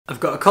I've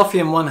got a coffee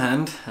in one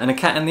hand and a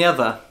cat in the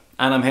other,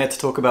 and I'm here to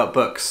talk about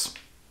books.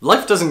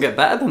 Life doesn't get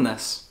better than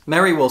this.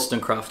 Mary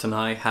Wollstonecraft and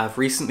I have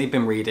recently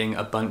been reading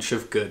a bunch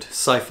of good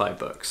sci-fi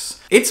books.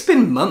 It's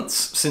been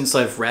months since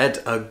I've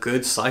read a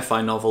good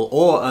sci-fi novel,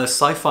 or a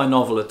sci-fi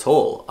novel at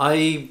all.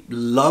 I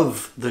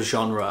love the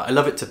genre. I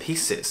love it to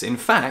pieces. In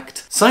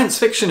fact, science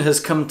fiction has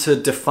come to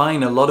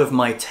define a lot of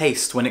my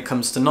taste when it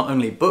comes to not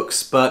only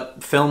books,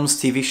 but films,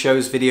 TV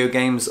shows, video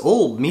games,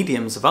 all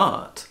mediums of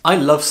art. I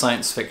love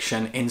science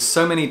fiction in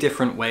so many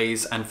different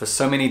ways and for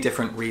so many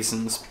different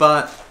reasons,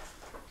 but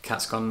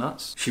cat's gone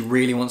nuts. She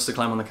really wants to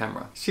climb on the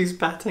camera. She's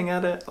batting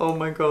at it. Oh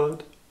my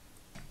god.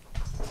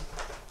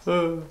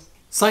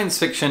 Science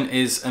fiction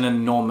is an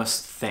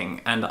enormous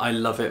thing, and I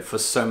love it for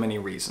so many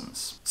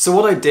reasons. So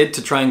what I did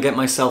to try and get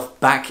myself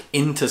back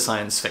into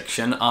science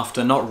fiction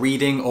after not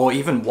reading or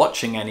even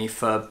watching any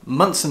for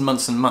months and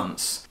months and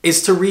months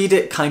is to read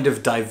it kind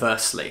of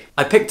diversely.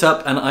 I picked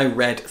up and I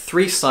read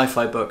 3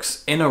 sci-fi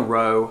books in a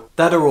row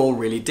that are all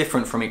really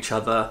different from each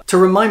other to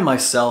remind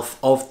myself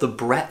of the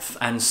breadth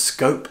and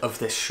scope of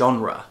this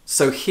genre.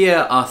 So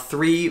here are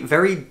 3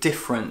 very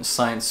different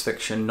science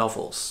fiction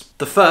novels.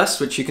 The first,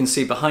 which you can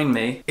see behind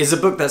me, is a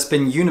book that's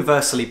been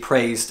universally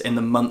praised in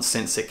the months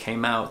since it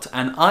came out,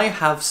 and I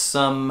have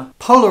some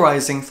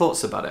polarizing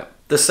thoughts about it.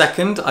 The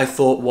second I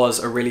thought was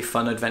a really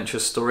fun adventure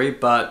story,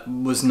 but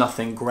was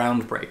nothing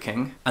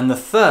groundbreaking. And the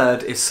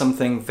third is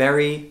something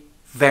very,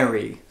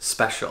 very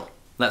special.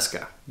 Let's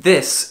go.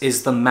 This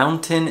is The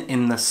Mountain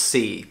in the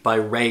Sea by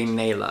Ray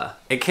Nayler.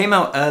 It came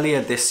out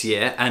earlier this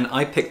year and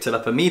I picked it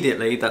up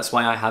immediately, that's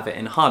why I have it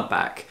in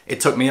hardback.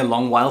 It took me a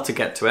long while to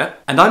get to it,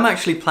 and I'm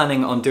actually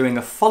planning on doing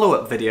a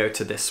follow-up video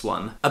to this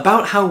one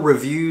about how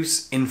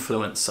reviews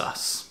influence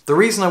us. The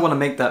reason I want to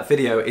make that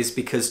video is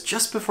because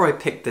just before I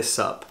picked this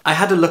up, I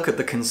had a look at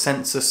the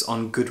consensus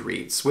on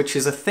Goodreads, which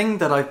is a thing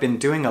that I've been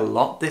doing a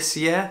lot this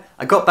year.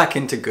 I got back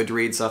into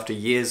Goodreads after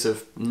years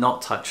of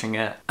not touching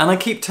it, and I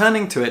keep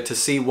turning to it to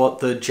see what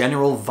the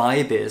general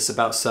vibe is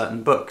about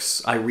certain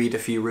books. I read a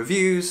few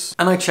reviews,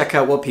 and I check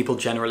out what people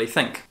generally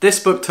think. This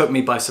book took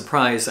me by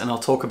surprise, and I'll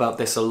talk about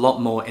this a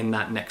lot more in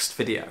that next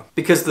video.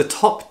 Because the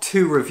top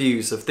 2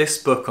 reviews of this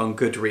book on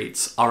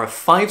Goodreads are a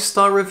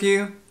 5-star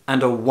review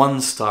and a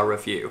 1-star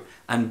review,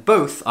 and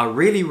both are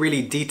really,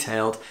 really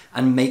detailed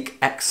and make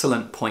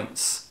excellent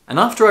points. And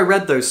after I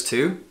read those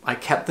 2, I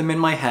kept them in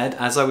my head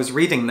as I was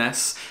reading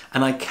this,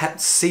 and I kept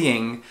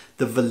seeing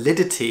the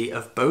validity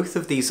of both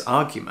of these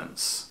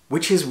arguments,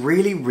 which is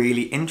really,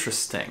 really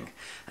interesting.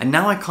 And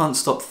now I can't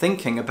stop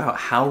thinking about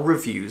how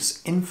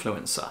reviews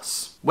influence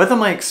us. Whether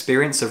my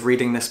experience of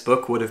reading this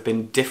book would have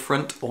been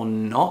different or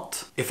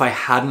not if I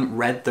hadn't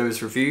read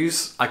those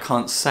reviews, I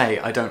can't say.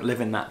 I don't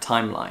live in that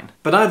timeline.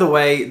 But either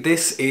way,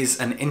 this is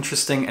an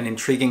interesting and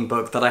intriguing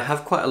book that I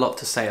have quite a lot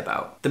to say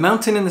about. The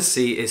Mountain in the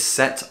Sea is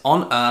set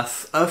on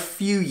Earth a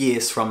few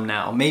years from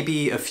now,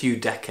 maybe a few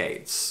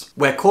decades,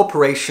 where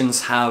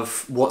corporations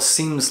have what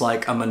seems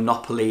like a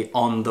monopoly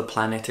on the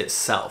planet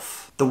itself.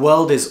 The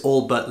world is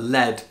all but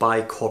led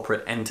by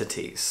corporate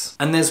entities.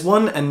 And there's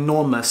one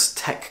enormous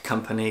tech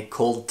company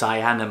called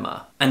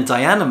Dyanima. And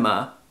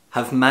Dyanima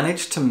have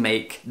managed to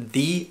make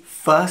the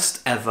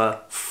first ever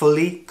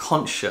fully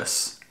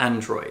conscious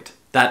android.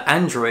 That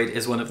android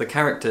is one of the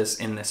characters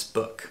in this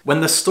book.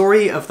 When the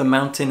story of The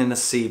Mountain in the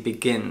Sea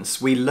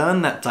begins, we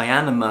learn that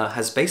Dyanima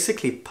has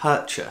basically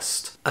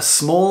purchased a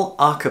small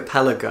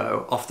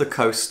archipelago off the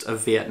coast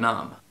of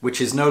Vietnam, which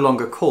is no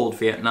longer called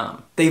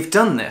Vietnam. They've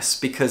done this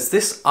because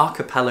this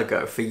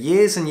archipelago for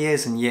years and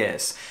years and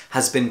years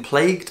has been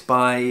plagued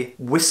by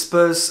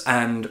whispers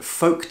and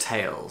folk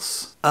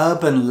tales,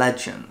 urban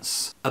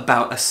legends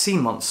about a sea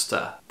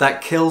monster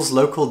that kills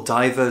local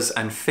divers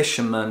and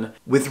fishermen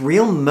with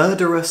real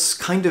murderous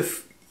kind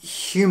of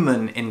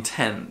human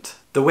intent.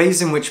 The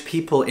ways in which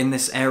people in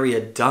this area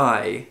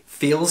die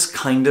feels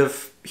kind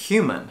of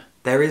human.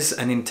 There is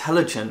an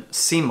intelligent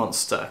sea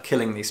monster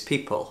killing these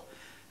people,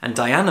 and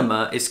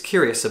Dyanima is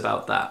curious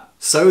about that.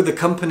 So the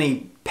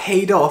company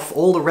paid off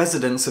all the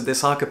residents of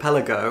this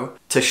archipelago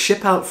to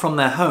ship out from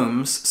their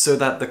homes so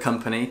that the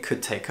company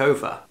could take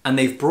over. And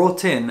they've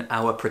brought in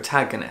our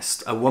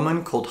protagonist, a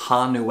woman called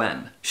Ha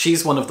Nguyen.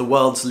 She's one of the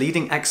world's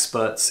leading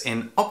experts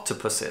in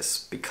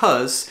octopuses,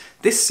 because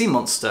this sea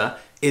monster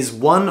is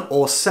one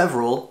or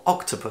several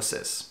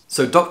octopuses.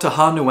 So Dr.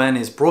 Ha Nguyen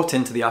is brought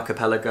into the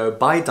archipelago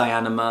by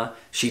Dyanima.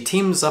 She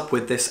teams up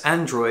with this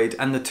android,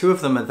 and the 2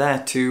 of them are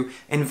there to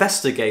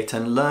investigate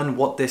and learn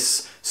what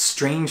this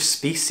strange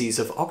species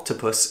of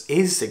octopus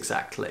is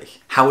exactly.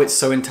 How it's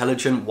so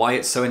intelligent, why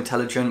it's so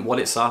intelligent, what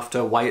it's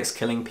after, why it's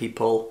killing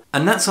people.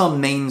 And that's our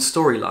main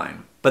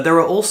storyline. But there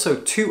are also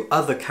 2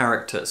 other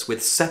characters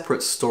with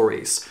separate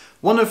stories,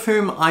 one of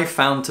whom I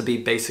found to be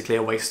basically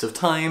a waste of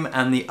time,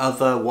 and the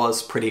other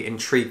was pretty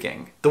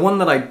intriguing. The one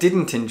that I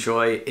didn't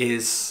enjoy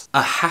is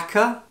a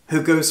hacker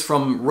who goes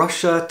from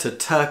Russia to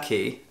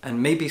Turkey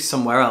and maybe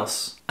somewhere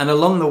else, and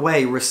along the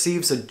way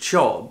receives a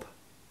job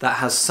that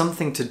has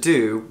something to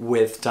do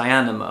with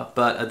Dyanima,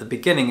 but at the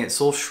beginning it's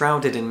all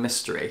shrouded in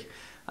mystery.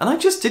 and I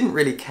just didn't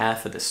really care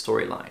for this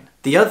storyline.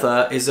 The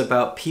other is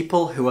about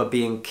people who are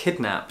being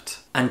kidnapped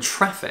and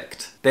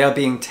trafficked. They are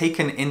being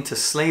taken into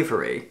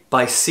slavery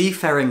by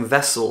seafaring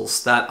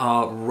vessels that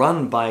are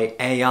run by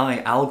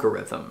AI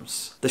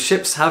algorithms. The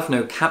ships have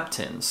no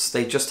captains,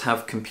 they just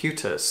have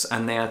computers,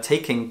 and they are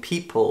taking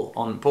people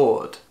on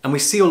board. And we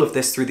see all of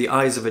this through the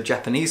eyes of a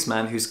Japanese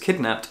man who's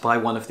kidnapped by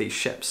one of these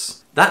ships.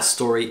 That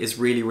story is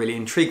really, really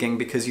intriguing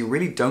because you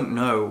really don't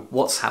know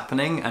what's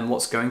happening and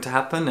what's going to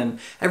happen, and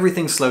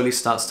everything slowly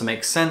starts to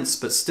make sense,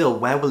 but still,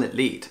 where will it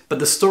lead? But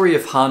the story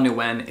of Ha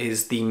Nguyen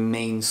is the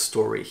main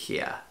story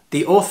here.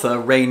 The author,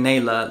 Ray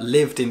Nayler,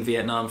 lived in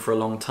Vietnam for a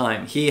long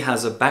time. He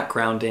has a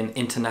background in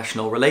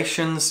international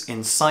relations,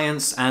 in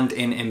science, and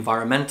in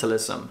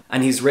environmentalism.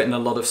 And he's written a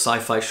lot of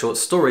sci-fi short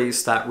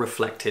stories that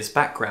reflect his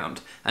background.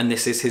 And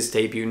this is his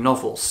debut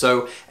novel.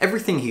 So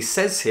everything he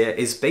says here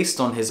is based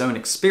on his own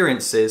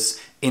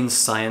experiences in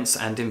science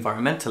and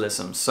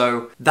environmentalism.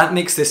 So that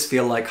makes this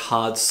feel like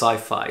hard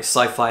sci-fi.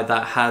 Sci-fi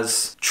that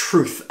has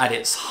truth at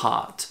its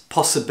heart,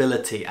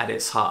 possibility at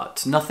its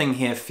heart. Nothing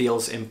here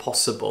feels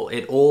impossible.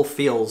 It all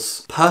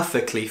feels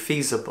perfectly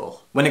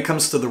feasible. When it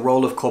comes to the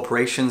role of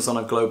corporations on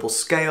a global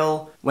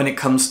scale, when it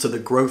comes to the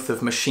growth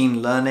of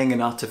machine learning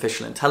and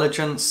artificial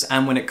intelligence,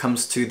 and when it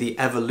comes to the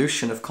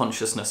evolution of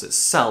consciousness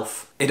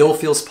itself, it all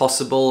feels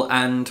possible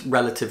and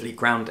relatively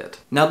grounded.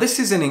 Now, this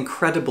is an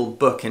incredible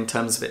book in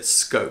terms of its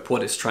scope,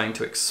 what it's trying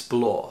to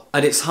explore.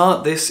 At its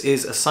heart, this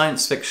is a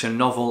science fiction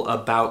novel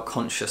about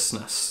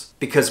consciousness,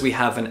 because we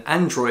have an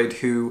android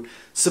who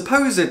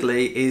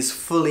supposedly is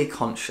fully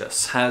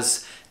conscious,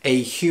 has a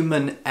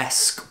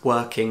human-esque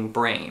working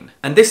brain.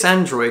 And this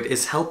android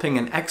is helping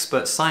an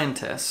expert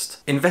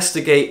scientist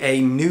investigate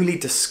a newly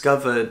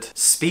discovered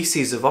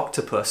species of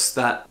octopus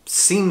that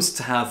seems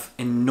to have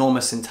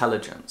enormous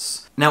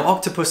intelligence. Now,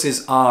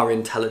 octopuses are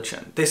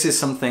intelligent. This is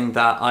something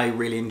that I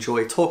really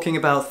enjoy talking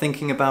about,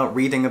 thinking about,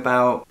 reading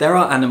about. There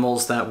are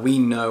animals that we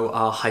know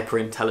are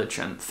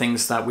hyper-intelligent,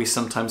 things that we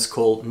sometimes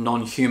call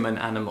non-human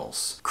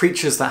animals,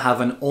 creatures that have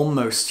an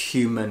almost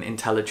human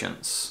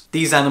intelligence.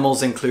 These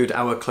animals include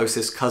our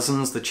closest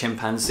cousins, the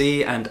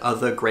chimpanzee, and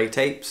other great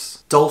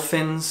apes,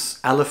 dolphins,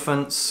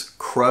 elephants,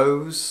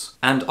 crows,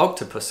 and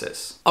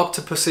octopuses.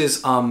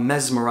 Octopuses are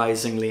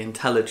mesmerizingly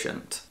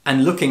intelligent.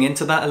 And looking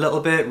into that a little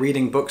bit,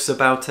 reading books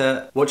about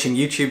it, watching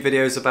YouTube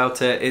videos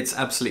about it, it's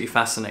absolutely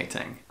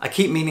fascinating. I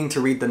keep meaning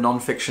to read the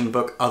non-fiction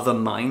book Other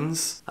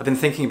Minds. I've been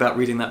thinking about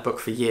reading that book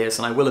for years,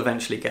 and I will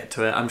eventually get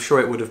to it. I'm sure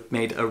it would have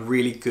made a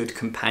really good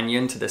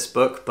companion to this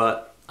book,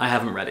 but I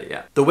haven't read it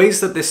yet. The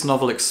ways that this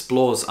novel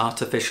explores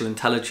artificial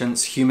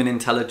intelligence, human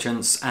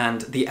intelligence,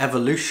 and the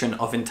evolution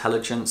of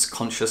intelligence,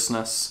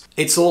 consciousness,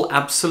 it's all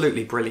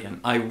absolutely brilliant.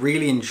 I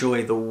really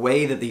enjoy the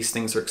way that these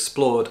things are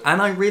explored,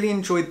 and I really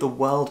enjoyed the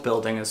world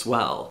building as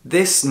well.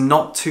 This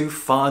not too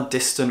far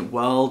distant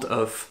world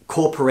of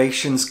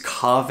corporations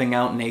carving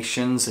out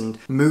nations and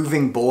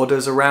moving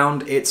borders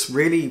around, it's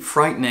really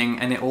frightening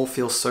and it all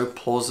feels so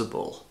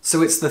plausible.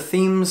 So it's the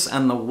themes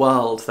and the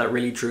world that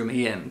really drew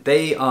me in.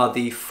 They are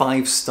the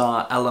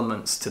 5-star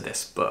elements to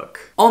this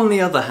book. On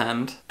the other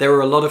hand, there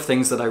are a lot of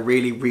things that I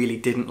really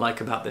didn't like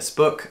about this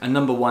book, and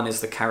number one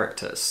is the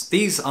characters.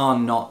 These are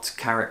not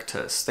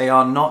characters. They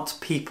are not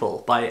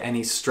people by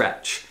any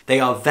stretch.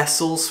 They are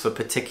vessels for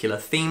particular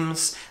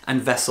themes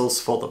and vessels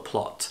for the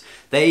plot.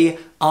 They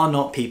are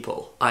not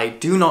people. I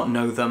do not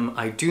know them,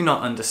 I do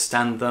not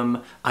understand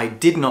them, I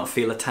did not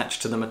feel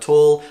attached to them at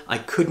all, I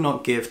could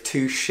not give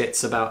two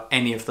shits about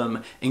any of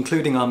them,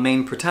 including our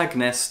main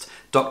protagonist,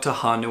 Dr.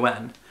 Ha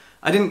Nguyen.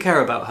 I didn't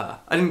care about her.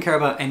 I didn't care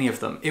about any of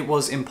them. It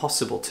was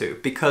impossible to,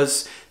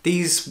 because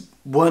these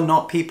were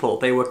not people.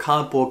 They were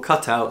cardboard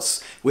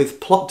cutouts with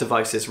plot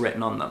devices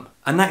written on them.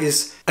 And that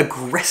is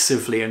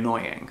aggressively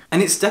annoying.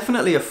 And it's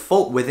definitely a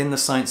fault within the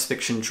science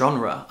fiction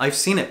genre. I've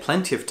seen it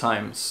plenty of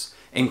times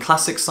in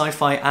classic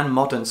sci-fi and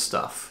modern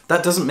stuff.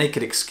 That doesn't make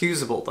it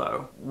excusable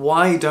though.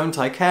 Why don't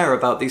I care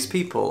about these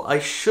people? I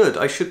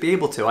should be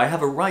able to. I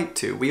have a right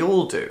to. We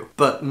all do.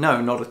 But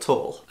no, not at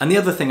all. And the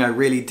other thing I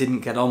really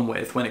didn't get on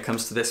with when it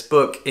comes to this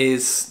book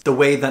is the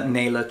way that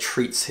Nayler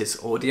treats his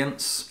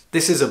audience.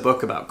 This is a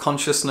book about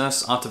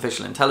consciousness,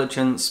 artificial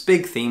intelligence,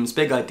 big themes,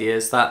 big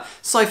ideas that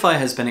sci-fi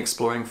has been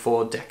exploring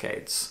for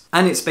decades.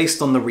 And it's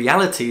based on the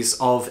realities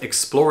of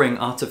exploring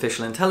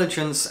artificial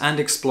intelligence and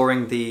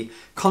exploring the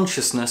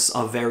consciousness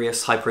of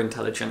various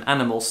hyper-intelligent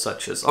animals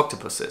such as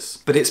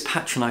octopuses. But it's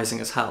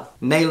patronizing as hell.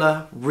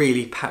 Nayler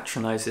really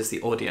patronizes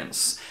the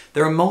audience.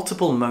 There are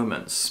multiple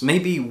moments,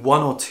 maybe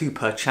 1 or 2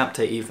 per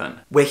chapter even,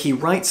 where he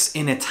writes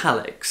in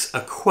italics a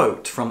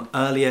quote from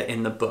earlier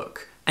in the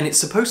book. And it's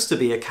supposed to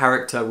be a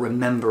character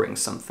remembering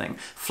something,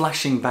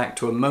 flashing back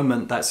to a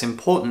moment that's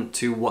important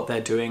to what they're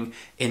doing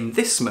in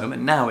this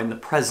moment now, in the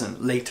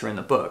present, later in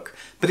the book.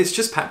 But it's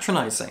just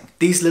patronizing.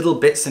 These little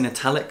bits in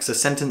italics, a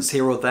sentence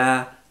here or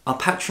there, are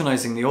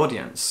patronizing the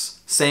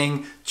audience,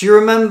 saying, do you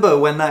remember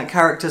when that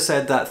character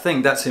said that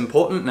thing? That's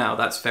important now.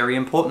 That's very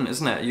important,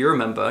 isn't it? You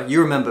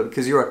remember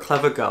because you're a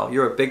clever girl,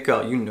 you're a big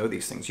girl, you know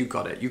these things, you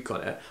got it, you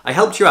got it. I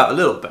helped you out a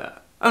little bit.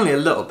 Only a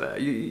little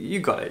bit. You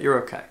got it.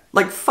 You're okay.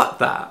 Like, fuck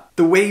that.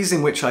 The ways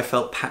in which I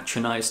felt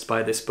patronized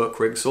by this book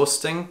were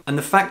exhausting, and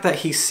the fact that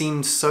he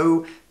seemed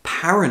so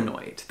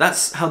paranoid.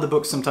 That's how the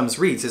book sometimes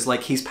reads, is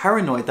like he's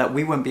paranoid that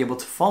we won't be able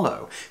to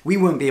follow. We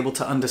won't be able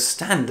to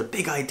understand the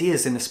big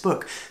ideas in this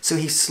book, so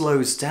he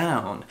slows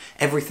down.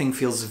 Everything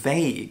feels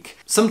vague.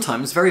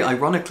 Sometimes, very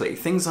ironically,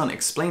 things aren't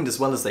explained as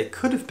well as they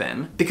could have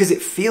been, because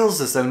it feels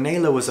as though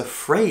Nayler was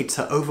afraid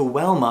to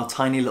overwhelm our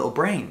tiny little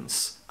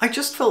brains. I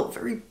just felt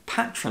very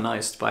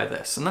patronized by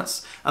this, and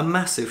that's a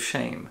massive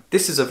shame.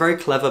 This is a very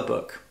clever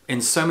book in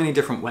so many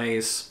different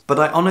ways, but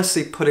I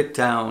honestly put it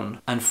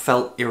down and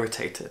felt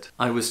irritated.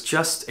 I was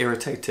just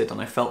irritated and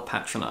I felt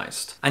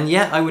patronized. And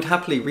yet I would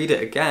happily read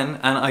it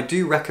again, and I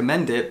do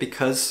recommend it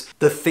because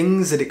the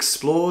things it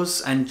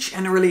explores and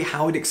generally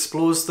how it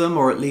explores them,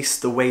 or at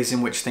least the ways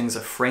in which things are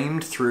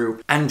framed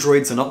through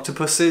androids and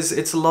octopuses,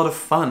 it's a lot of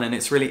fun and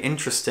it's really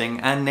interesting,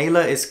 and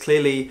Nayler is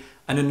clearly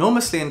an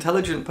enormously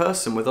intelligent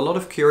person with a lot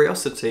of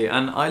curiosity,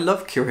 and I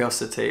love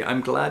curiosity.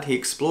 I'm glad he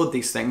explored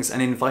these things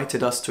and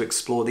invited us to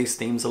explore these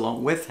themes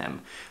along with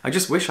him. I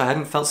just wish I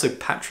hadn't felt so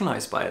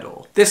patronized by it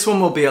all. This one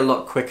will be a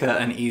lot quicker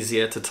and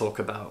easier to talk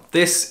about.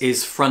 This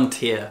is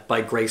Frontier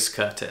by Grace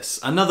Curtis,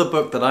 another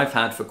book that I've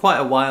had for quite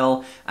a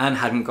while and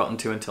hadn't gotten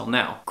to until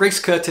now. Grace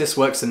Curtis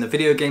works in the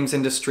video games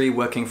industry,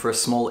 working for a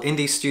small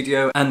indie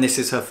studio, and this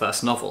is her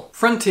first novel.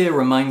 Frontier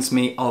reminds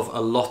me of a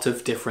lot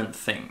of different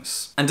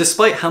things, and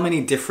despite how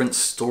many different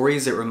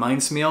stories it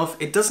reminds me of,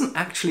 it doesn't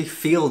actually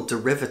feel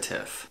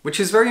derivative, which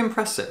is very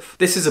impressive.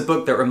 This is a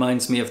book that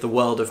reminds me of the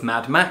world of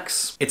Mad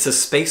Max. It's a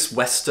space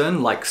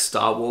western like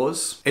Star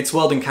Wars. Its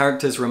world and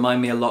characters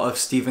remind me a lot of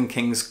Stephen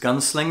King's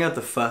Gunslinger,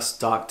 the first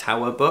Dark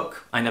Tower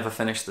book. I never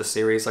finished the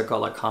series. I got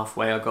like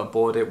halfway, I got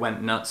bored, it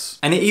went nuts.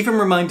 And it even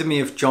reminded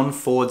me of John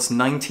Ford's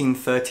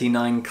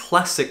 1939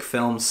 classic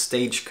film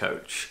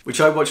Stagecoach,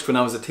 which I watched when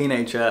I was a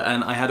teenager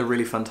and I had a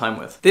really fun time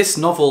with. This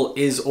novel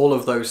is all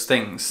of those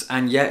things,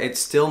 and yet it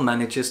still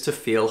manages to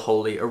feel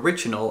wholly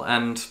original,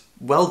 and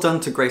well done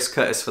to Grace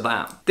Curtis for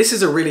that. This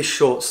is a really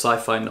short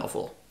sci-fi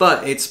novel,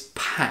 but it's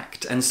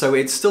packed, and so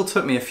it still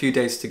took me a few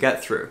days to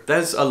get through.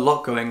 There's a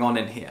lot going on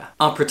in here.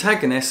 Our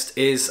protagonist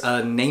is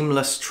a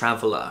nameless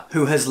traveler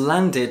who has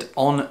landed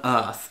on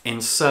Earth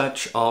in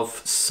search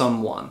of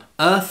someone.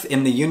 Earth,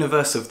 in the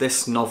universe of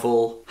this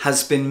novel,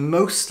 has been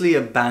mostly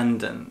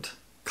abandoned.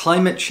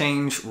 Climate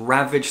change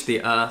ravaged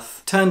the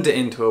Earth, turned it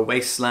into a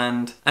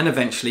wasteland, and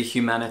eventually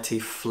humanity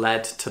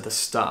fled to the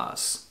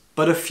stars.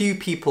 But a few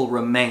people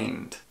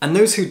remained, and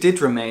those who did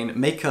remain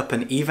make up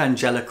an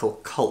evangelical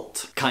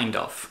cult, kind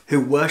of,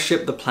 who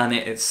worship the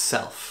planet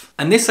itself.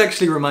 And this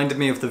actually reminded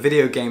me of the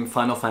video game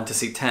Final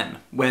Fantasy X,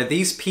 where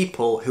these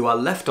people who are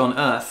left on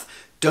Earth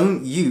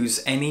don't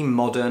use any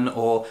modern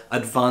or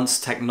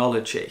advanced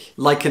technology.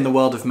 Like in the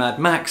world of Mad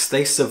Max,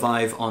 they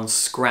survive on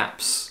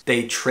scraps.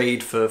 They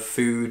trade for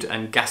food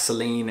and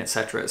gasoline,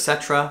 etc.,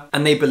 etc.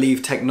 And they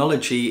believe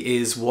technology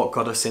is what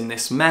got us in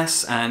this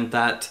mess, and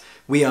that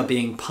we are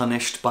being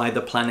punished by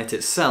the planet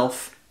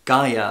itself,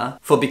 Gaia,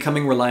 for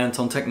becoming reliant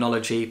on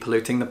technology,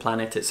 polluting the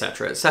planet,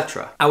 etc.,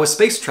 etc. Our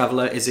space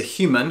traveler is a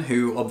human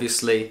who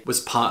obviously was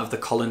part of the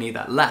colony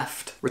that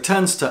left,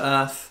 returns to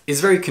Earth,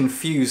 is very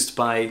confused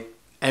by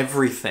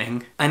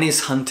everything, and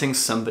is hunting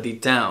somebody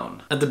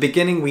down. At the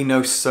beginning we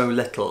know so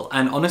little,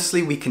 and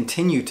honestly we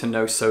continue to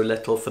know so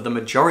little for the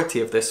majority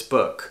of this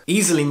book.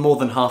 Easily more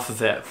than half of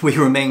it, we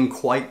remain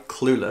quite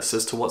clueless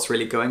as to what's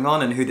really going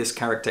on and who this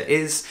character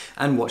is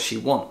and what she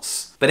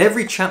wants. But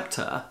every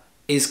chapter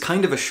is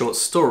kind of a short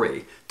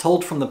story,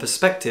 told from the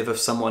perspective of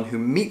someone who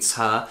meets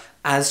her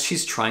as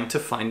she's trying to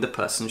find the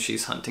person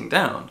she's hunting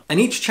down. And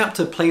each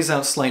chapter plays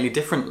out slightly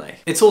differently.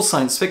 It's all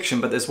science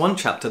fiction, but there's one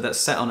chapter that's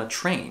set on a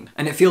train,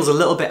 and it feels a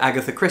little bit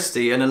Agatha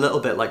Christie and a little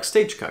bit like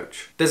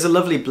Stagecoach. There's a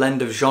lovely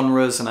blend of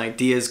genres and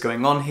ideas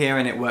going on here,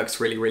 and it works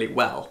really, really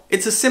well.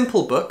 It's a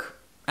simple book,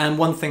 and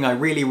one thing I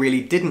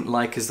really didn't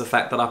like is the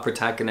fact that our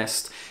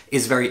protagonist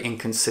is very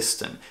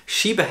inconsistent.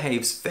 She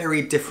behaves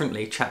very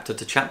differently chapter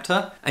to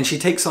chapter, and she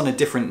takes on a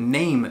different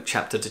name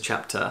chapter to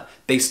chapter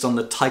based on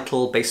the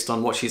title, based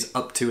on what she's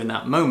up to in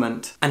that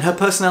moment. And her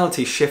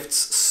personality shifts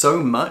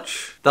so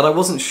much that I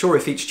wasn't sure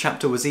if each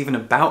chapter was even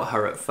about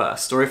her at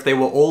first, or if they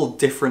were all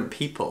different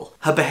people.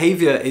 Her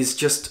behavior is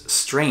just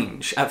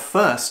strange. At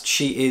first,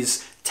 she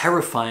is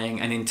terrifying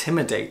and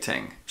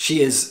intimidating.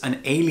 She is an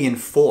alien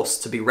force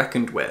to be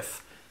reckoned with.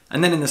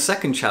 And then in the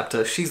second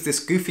chapter, she's this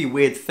goofy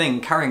weird thing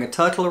carrying a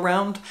turtle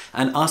around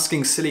and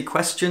asking silly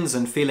questions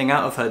and feeling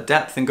out of her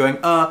depth and going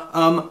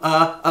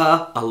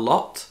a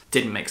lot.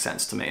 Didn't make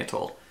sense to me at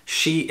all.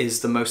 She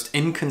is the most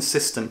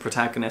inconsistent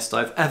protagonist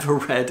I've ever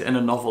read in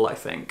a novel, I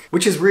think.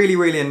 Which is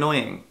really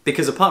annoying,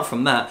 because apart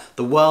from that,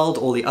 the world,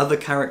 all the other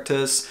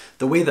characters,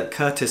 the way that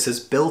Curtis has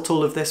built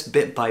all of this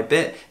bit by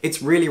bit,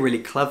 it's really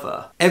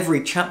clever.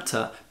 Every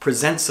chapter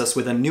presents us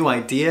with a new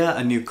idea,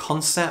 a new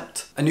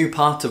concept, a new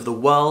part of the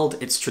world,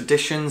 its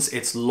traditions,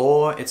 its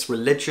lore, its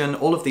religion.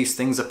 All of these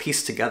things are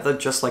pieced together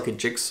just like a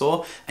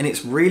jigsaw, and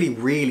it's really,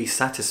 really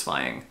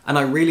satisfying. And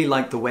I really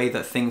like the way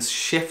that things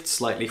shift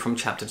slightly from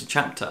chapter to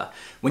chapter.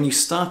 When you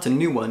start a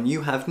new one,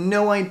 you have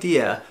no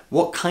idea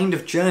what kind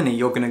of journey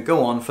you're going to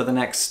go on for the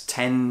next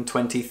 10,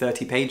 20,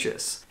 30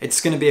 pages.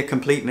 It's going to be a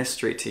complete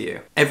mystery to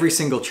you. Every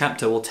single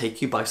chapter will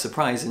take you by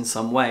surprise in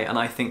some way, and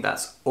I think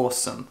that's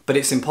awesome. But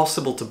it's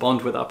impossible to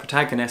bond with our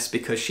protagonist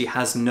because she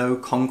has no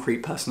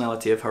concrete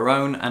personality of her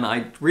own, and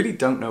I really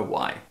don't know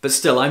why. But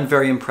still, I'm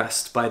very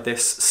impressed by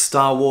this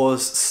Star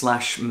Wars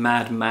 /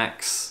 Mad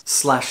Max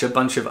 / a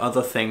bunch of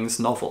other things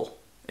novel.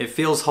 It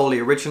feels wholly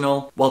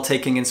original while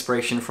taking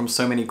inspiration from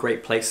so many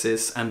great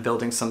places and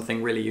building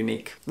something really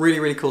unique. Really,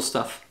 really cool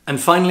stuff.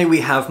 And finally, we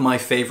have my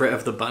favorite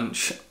of the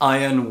bunch,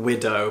 Iron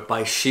Widow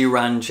by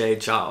Xiran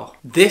Zhao.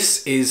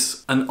 This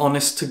is an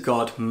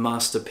honest-to-God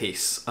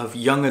masterpiece of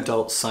young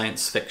adult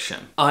science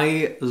fiction.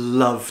 I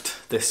loved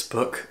this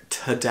book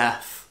to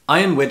death.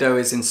 Iron Widow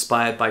is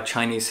inspired by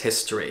Chinese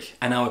history,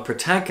 and our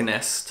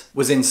protagonist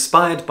was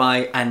inspired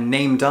by and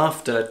named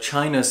after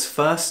China's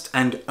first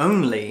and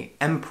only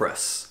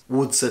empress,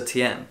 Wu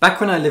Zetian. Back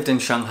when I lived in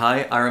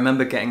Shanghai, I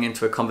remember getting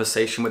into a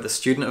conversation with a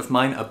student of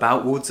mine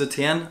about Wu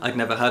Zetian. I'd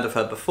never heard of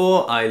her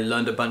before, I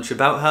learned a bunch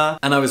about her,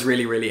 and I was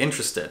really, really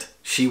interested.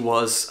 She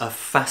was a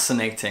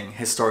fascinating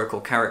historical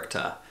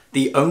character,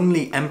 the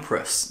only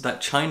empress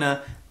that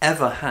China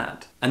ever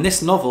had. And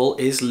this novel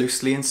is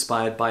loosely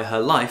inspired by her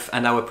life,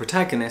 and our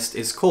protagonist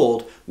is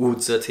called Wu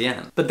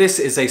Zetian. But this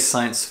is a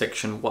science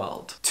fiction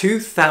world.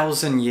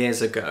 2,000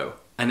 years ago,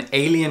 an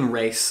alien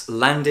race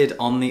landed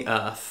on the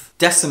Earth,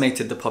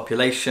 decimated the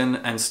population,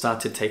 and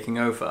started taking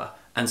over.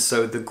 And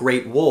so the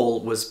Great Wall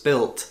was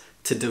built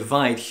to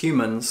divide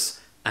humans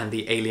and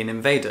the alien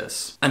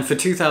invaders. And for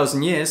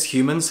 2,000 years,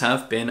 humans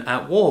have been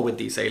at war with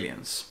these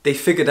aliens. They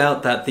figured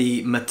out that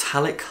the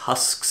metallic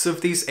husks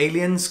of these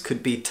aliens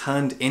could be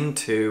turned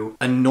into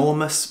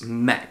enormous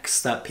mechs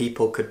that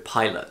people could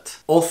pilot.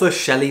 Author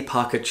Shelley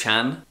Parker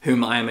Chan,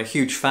 whom I am a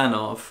huge fan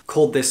of,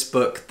 called this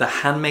book The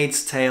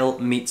Handmaid's Tale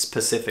meets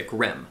Pacific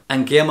Rim.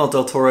 And Guillermo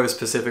del Toro's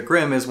Pacific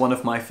Rim is one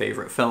of my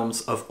favorite films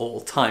of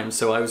all time,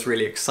 so I was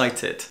really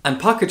excited. And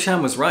Parker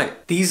Chan was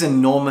right. These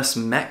enormous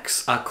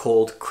mechs are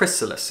called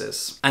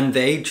chrysalises. And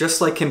they, just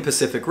like in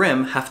Pacific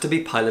Rim, have to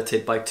be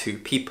piloted by two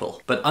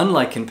people. But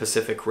unlike in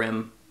Pacific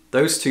Rim,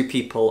 those two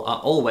people are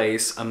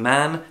always a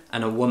man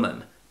and a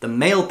woman. The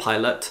male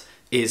pilot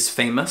is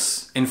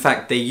famous. In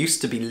fact, they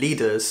used to be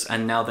leaders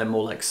and now they're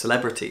more like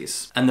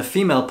celebrities. And the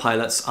female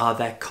pilots are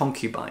their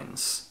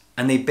concubines.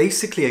 And they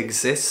basically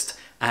exist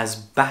as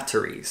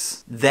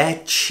batteries.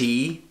 Their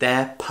chi,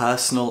 their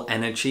personal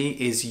energy,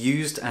 is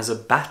used as a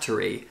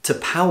battery to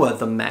power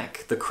the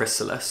mech, the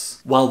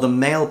chrysalis, while the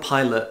male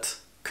pilot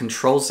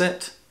controls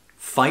it,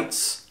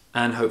 fights,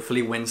 and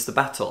hopefully wins the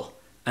battle.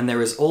 And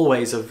there is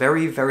always a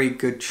very, very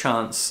good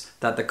chance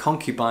that the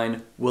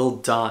concubine will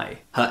die.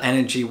 Her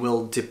energy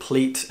will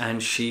deplete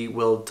and she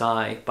will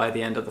die by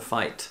the end of the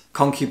fight.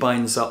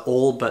 Concubines are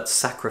all but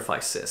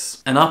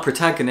sacrifices. And our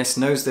protagonist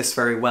knows this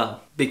very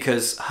well,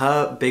 because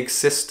her big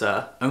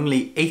sister,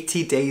 only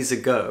 80 days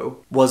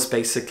ago, was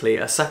basically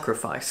a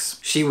sacrifice.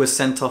 She was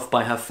sent off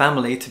by her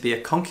family to be a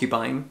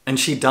concubine, and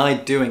she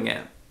died doing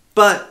it.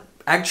 But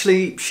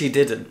actually, she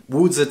didn't.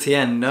 Wu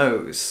Zetian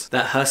knows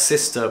that her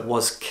sister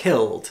was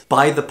killed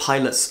by the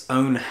pilot's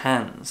own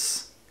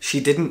hands.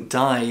 She didn't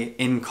die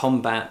in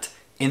combat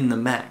in the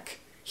mech.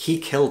 He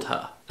killed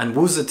her. And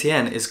Wu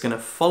Zetian is going to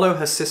follow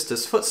her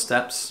sister's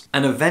footsteps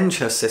and avenge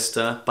her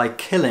sister by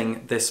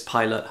killing this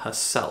pilot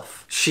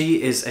herself.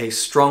 She is a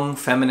strong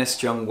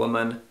feminist young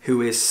woman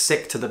who is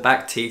sick to the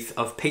back teeth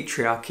of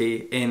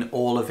patriarchy in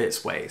all of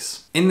its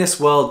ways. In this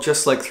world,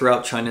 just like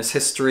throughout China's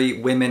history,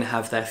 women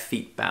have their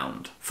feet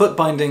bound. Foot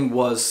binding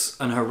was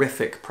an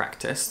horrific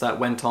practice that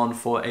went on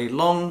for a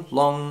long,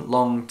 long,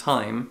 long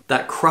time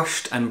that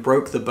crushed and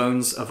broke the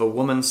bones of a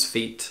woman's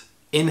feet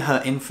in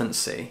her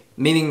infancy,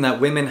 meaning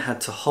that women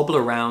had to hobble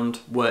around,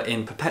 were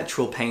in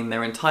perpetual pain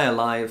their entire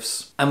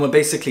lives, and were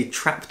basically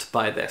trapped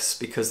by this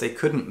because they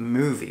couldn't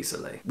move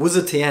easily. Wu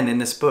Zetian in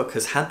this book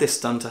has had this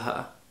done to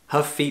her.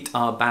 Her feet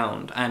are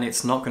bound, and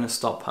it's not going to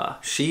stop her.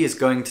 She is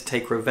going to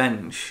take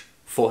revenge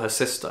for her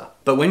sister.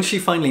 But when she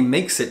finally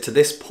makes it to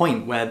this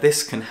point where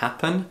this can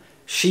happen,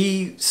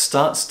 she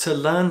starts to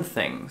learn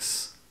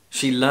things.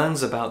 She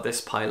learns about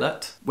this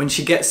pilot. When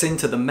she gets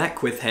into the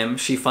mech with him,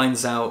 she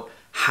finds out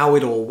how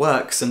it all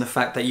works and the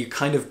fact that you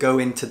kind of go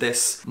into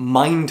this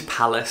mind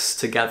palace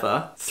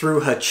together.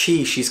 Through her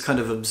chi, she's kind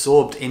of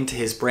absorbed into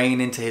his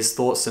brain, into his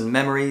thoughts and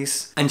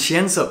memories, and she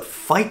ends up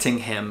fighting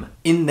him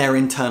in their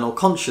internal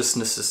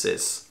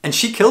consciousnesses. And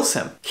she kills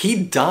him.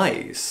 He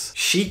dies.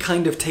 She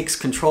kind of takes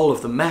control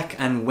of the mech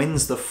and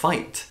wins the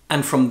fight.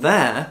 And from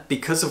there,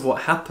 because of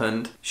what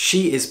happened,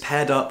 she is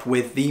paired up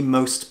with the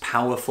most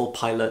powerful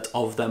pilot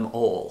of them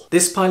all.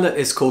 This pilot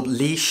is called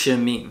Li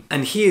Shimin,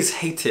 and he is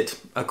hated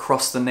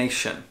across the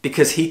nation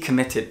because he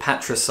committed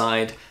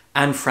patricide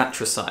and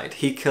fratricide.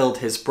 He killed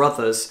his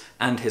brothers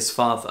and his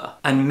father.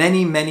 And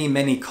many, many,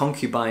 many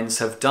concubines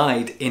have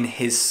died in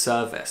his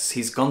service.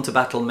 He's gone to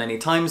battle many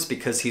times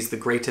because he's the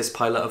greatest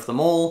pilot of them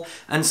all,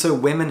 and so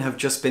women have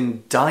just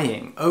been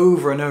dying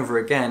over and over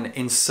again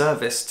in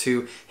service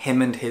to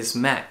him and his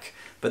mech.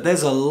 But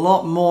there's a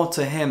lot more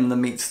to him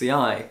than meets the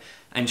eye,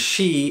 and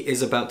she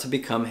is about to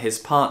become his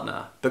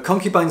partner. But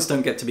concubines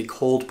don't get to be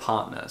called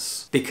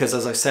partners, because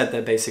as I said,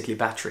 they're basically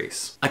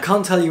batteries. I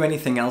can't tell you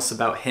anything else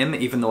about him,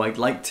 even though I'd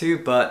like to,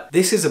 but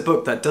this is a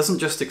book that doesn't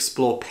just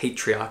explore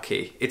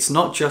patriarchy. It's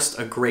not just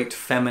a great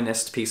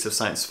feminist piece of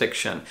science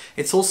fiction.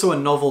 It's also a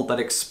novel that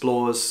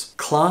explores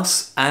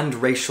class and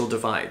racial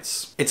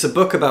divides. It's a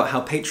book about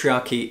how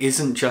patriarchy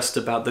isn't just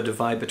about the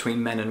divide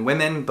between men and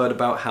women, but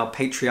about how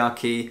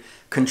patriarchy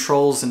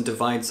controls and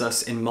divides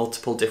us in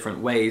multiple different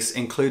ways,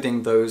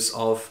 including those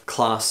of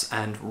class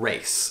and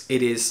race.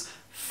 It is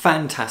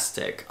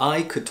fantastic.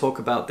 I could talk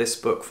about this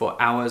book for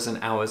hours and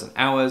hours and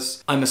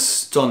hours. I'm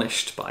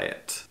astonished by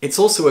it. It's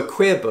also a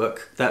queer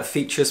book that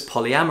features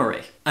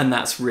polyamory, and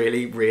that's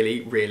really,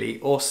 really,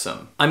 really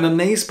awesome. I'm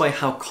amazed by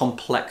how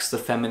complex the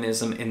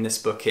feminism in this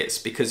book is,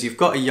 because you've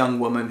got a young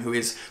woman who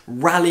is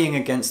rallying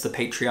against the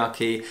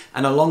patriarchy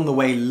and along the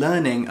way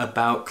learning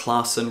about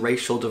class and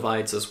racial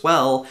divides as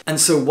well.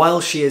 And so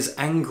while she is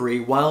angry,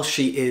 while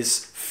she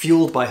is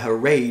fueled by her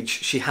rage,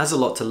 she has a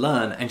lot to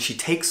learn, and she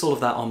takes all of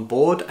that on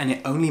board, and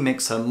it only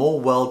makes her more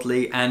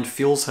worldly and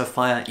fuels her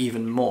fire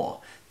even more.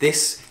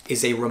 This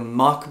is a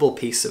remarkable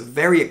piece of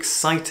very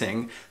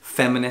exciting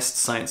feminist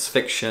science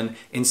fiction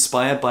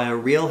inspired by a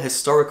real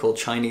historical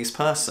Chinese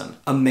person.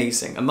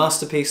 Amazing. A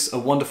masterpiece, a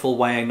wonderful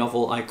YA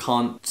novel. I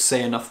can't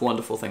say enough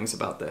wonderful things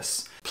about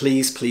this.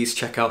 Please, please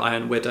check out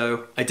Iron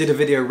Widow. I did a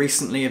video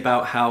recently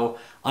about how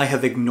I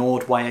have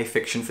ignored YA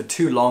fiction for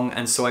too long,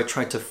 and so I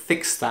tried to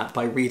fix that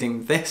by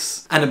reading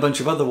this and a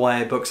bunch of other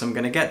YA books I'm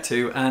going to get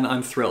to, and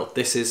I'm thrilled.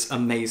 This is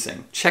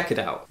amazing. Check it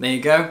out. There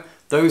you go.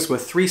 Those were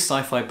 3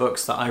 sci-fi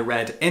books that I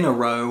read in a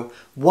row.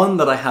 One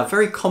that I have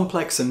very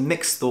complex and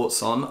mixed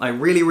thoughts on. I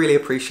really, really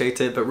appreciate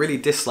it, but really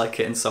dislike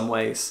it in some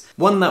ways.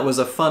 One that was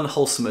a fun,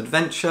 wholesome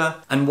adventure,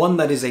 and one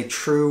that is a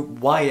true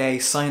YA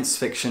science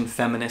fiction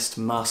feminist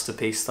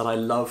masterpiece that I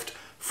loved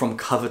from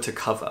cover to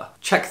cover.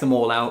 Check them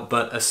all out,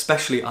 but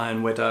especially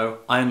Iron Widow.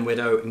 Iron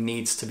Widow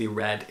needs to be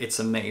read. It's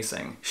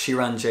amazing.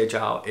 Xiran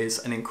Zhao is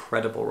an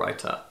incredible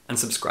writer. And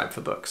subscribe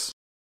for books.